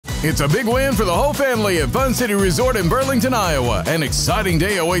It's a big win for the whole family at Fun City Resort in Burlington, Iowa. An exciting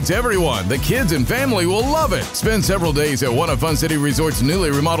day awaits everyone. The kids and family will love it. Spend several days at one of Fun City Resort's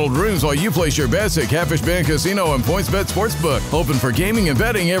newly remodeled rooms while you place your bets at Catfish Bend Casino and PointsBet Sportsbook. Open for gaming and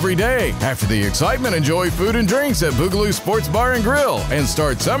betting every day. After the excitement, enjoy food and drinks at Boogaloo Sports Bar and Grill. And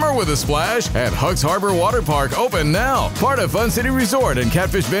start summer with a splash at Hugs Harbor Water Park, open now. Part of Fun City Resort and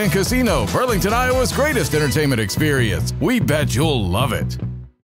Catfish Bend Casino, Burlington, Iowa's greatest entertainment experience. We bet you'll love it.